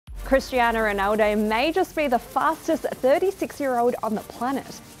Cristiano Ronaldo may just be the fastest 36-year-old on the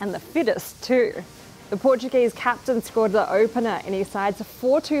planet, and the fittest too. The Portuguese captain scored the opener in his side's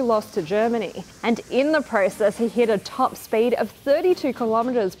 4-2 loss to Germany, and in the process he hit a top speed of 32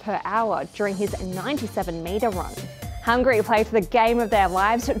 kilometres per hour during his 97-metre run. Hungary played the game of their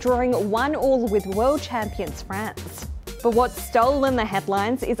lives, drawing 1-1 with world champions France. But what's stolen the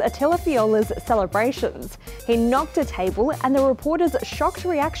headlines is Attila Fiola's celebrations. He knocked a table and the reporter's shocked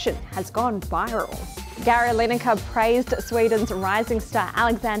reaction has gone viral. Gary Lineker praised Sweden's rising star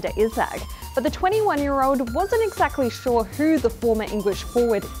𝙏𝙗𝙚 Isak, but the 21-year-old wasn't exactly sure who the former English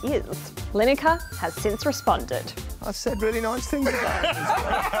forward is. Lineker has since responded. I said really nice things about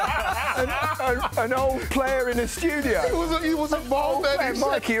an old player in a studio. He wasn't bald then.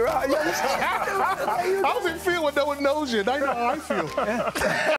 Mikey, right? How's it feel when no one knows you? They know how I feel.